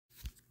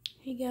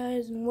Hey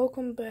guys, and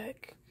welcome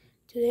back.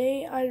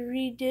 Today I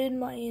redid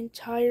my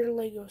entire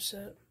Lego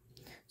set.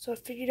 So I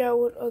figured out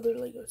what other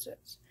Lego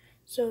sets.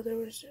 So there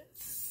was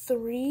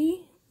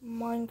 3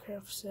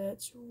 Minecraft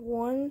sets,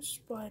 1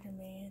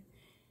 Spider-Man,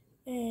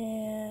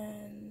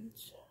 and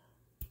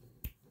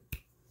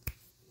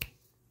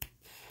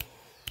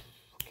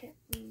can't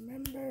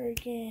remember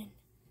again.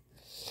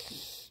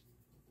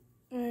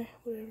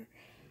 Whatever.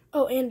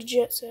 Oh, and a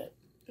jet set.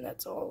 And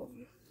that's all of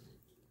them.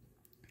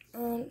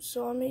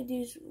 So I made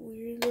these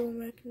weird little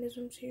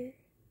mechanisms here.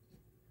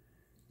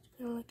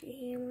 Kind of like a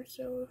hammer,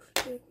 so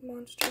if the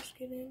monsters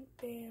get in,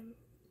 bam,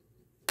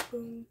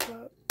 boom,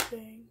 pop,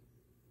 bang.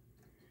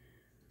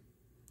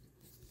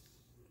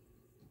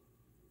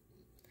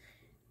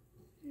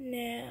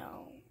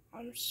 Now,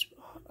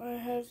 I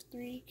have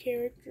 3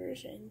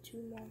 characters and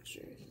 2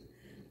 monsters.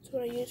 So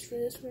what I used for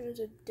this one is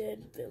a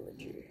dead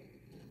villager.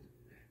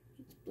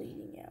 He's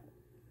bleeding out.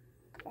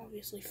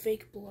 Obviously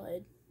fake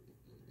blood.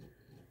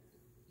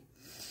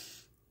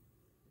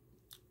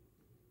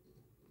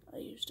 I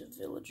used a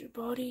villager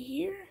body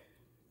here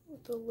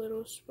with a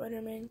little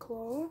Spider-Man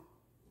claw.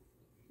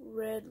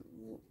 Red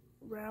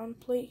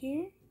round plate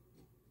here.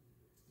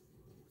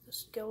 The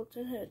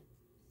skeleton head.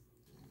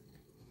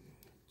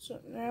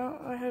 So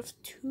now I have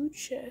 2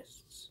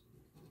 chests.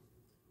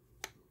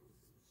 It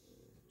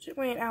took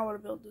me an hour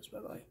to build this,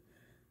 by the way.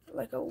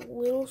 Like a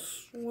little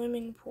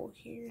swimming pool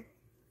here.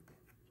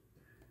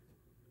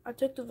 I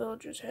took the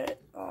villager's head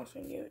off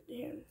and gave it to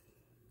him.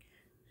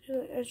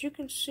 So as you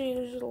can see,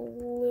 there's a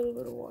little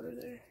bit of water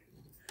there.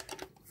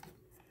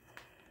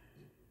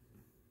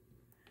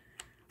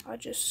 I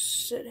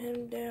just sit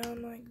him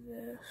down like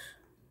this,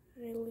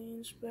 and he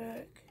leans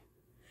back.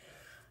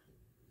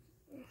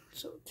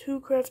 So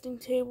 2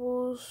 crafting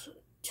tables,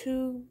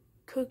 2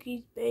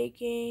 cookies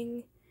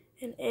baking,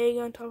 an egg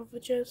on top of a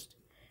chest.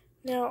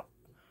 Now,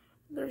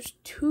 there's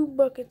 2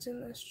 buckets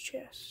in this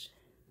chest.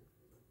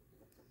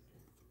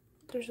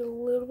 There's a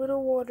little bit of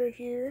water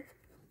here.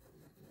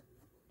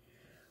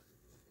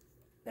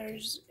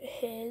 There's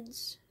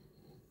heads.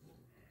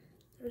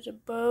 There's a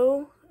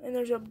bow, and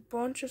there's a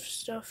bunch of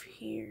stuff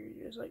here.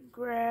 There's like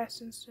grass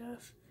and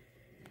stuff.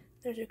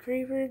 There's a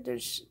creeper.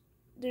 There's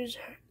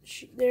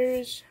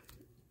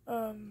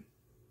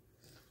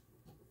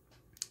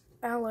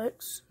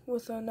Alex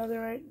with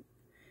another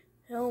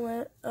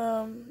helmet,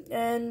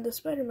 and the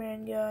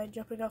Spider-Man guy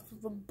jumping off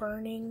of a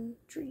burning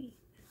tree.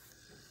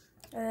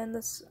 And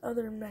this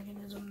other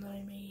mechanism that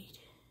I made.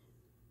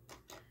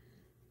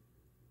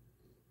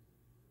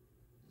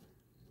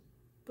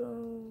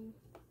 Boom.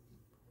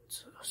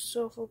 It's a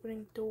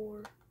self-opening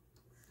door.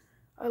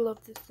 I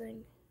love this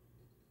thing.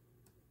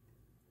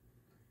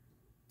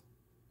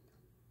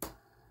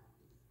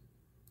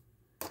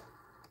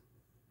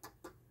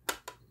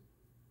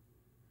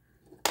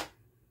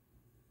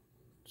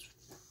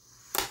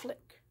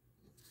 Flick.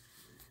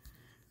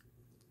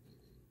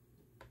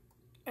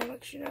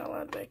 Alex, you're not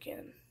allowed back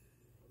in.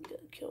 You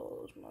gotta kill all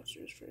those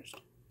monsters first.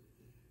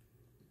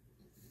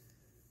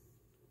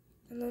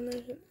 And then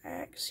there's an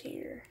axe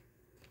here.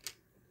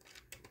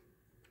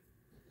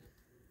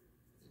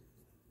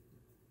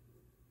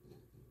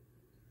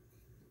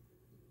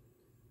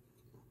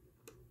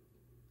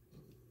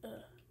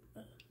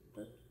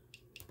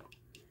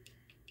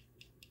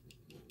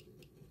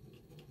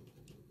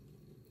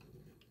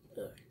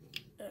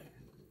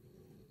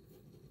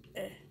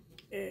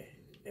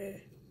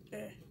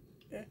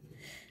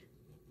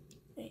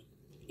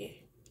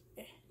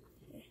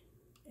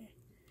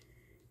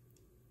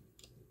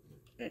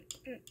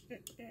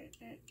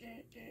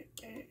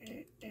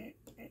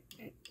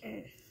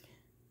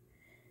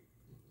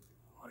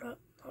 Hold up,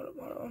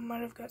 I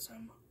might have got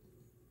some.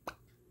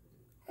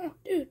 Oh,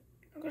 dude,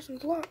 I got some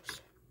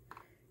blocks.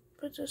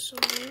 Put this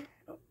somewhere.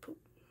 Oh, poop,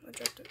 I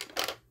dropped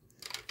it.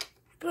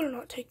 Better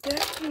not take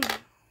that.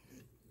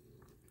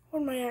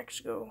 Where'd my axe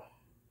go?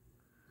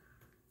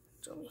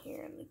 It's over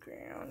here on the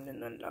ground,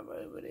 and then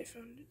lava where they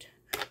found it.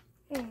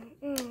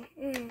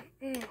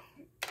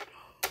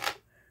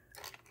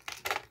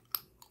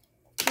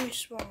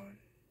 Respawn.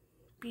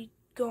 Be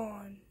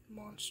gone,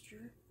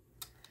 monster.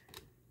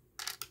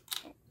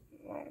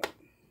 Oh.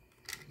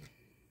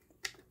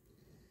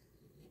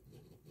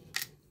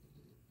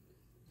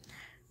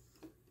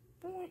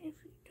 Boy,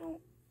 if you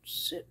don't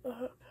sit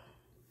up.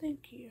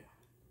 Thank you.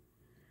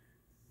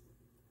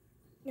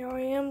 Now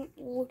I am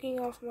looking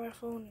off my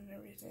phone and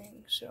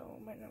everything, so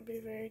it might not be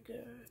very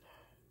good.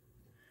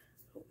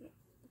 Oh,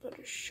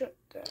 better shut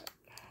that.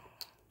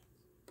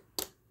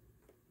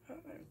 There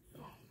we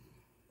go.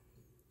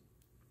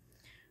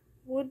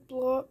 Wood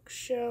block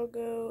shall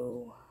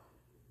go.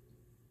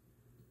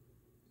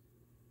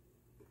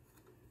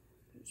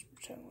 Just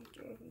pretend like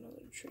there was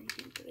another tree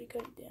here, but I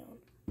got it down.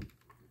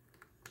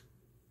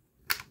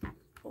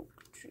 Oak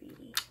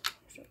tree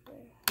or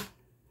something.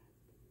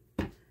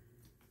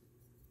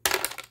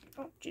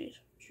 Oh, jeez,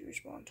 she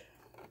respawned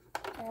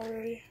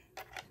already.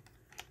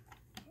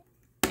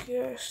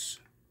 Guess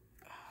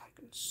I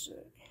can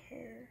sit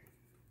here.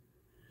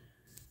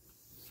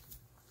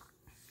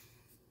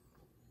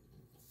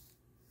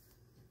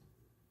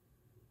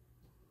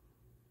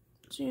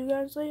 see you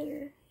guys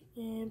later.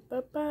 And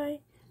bye-bye.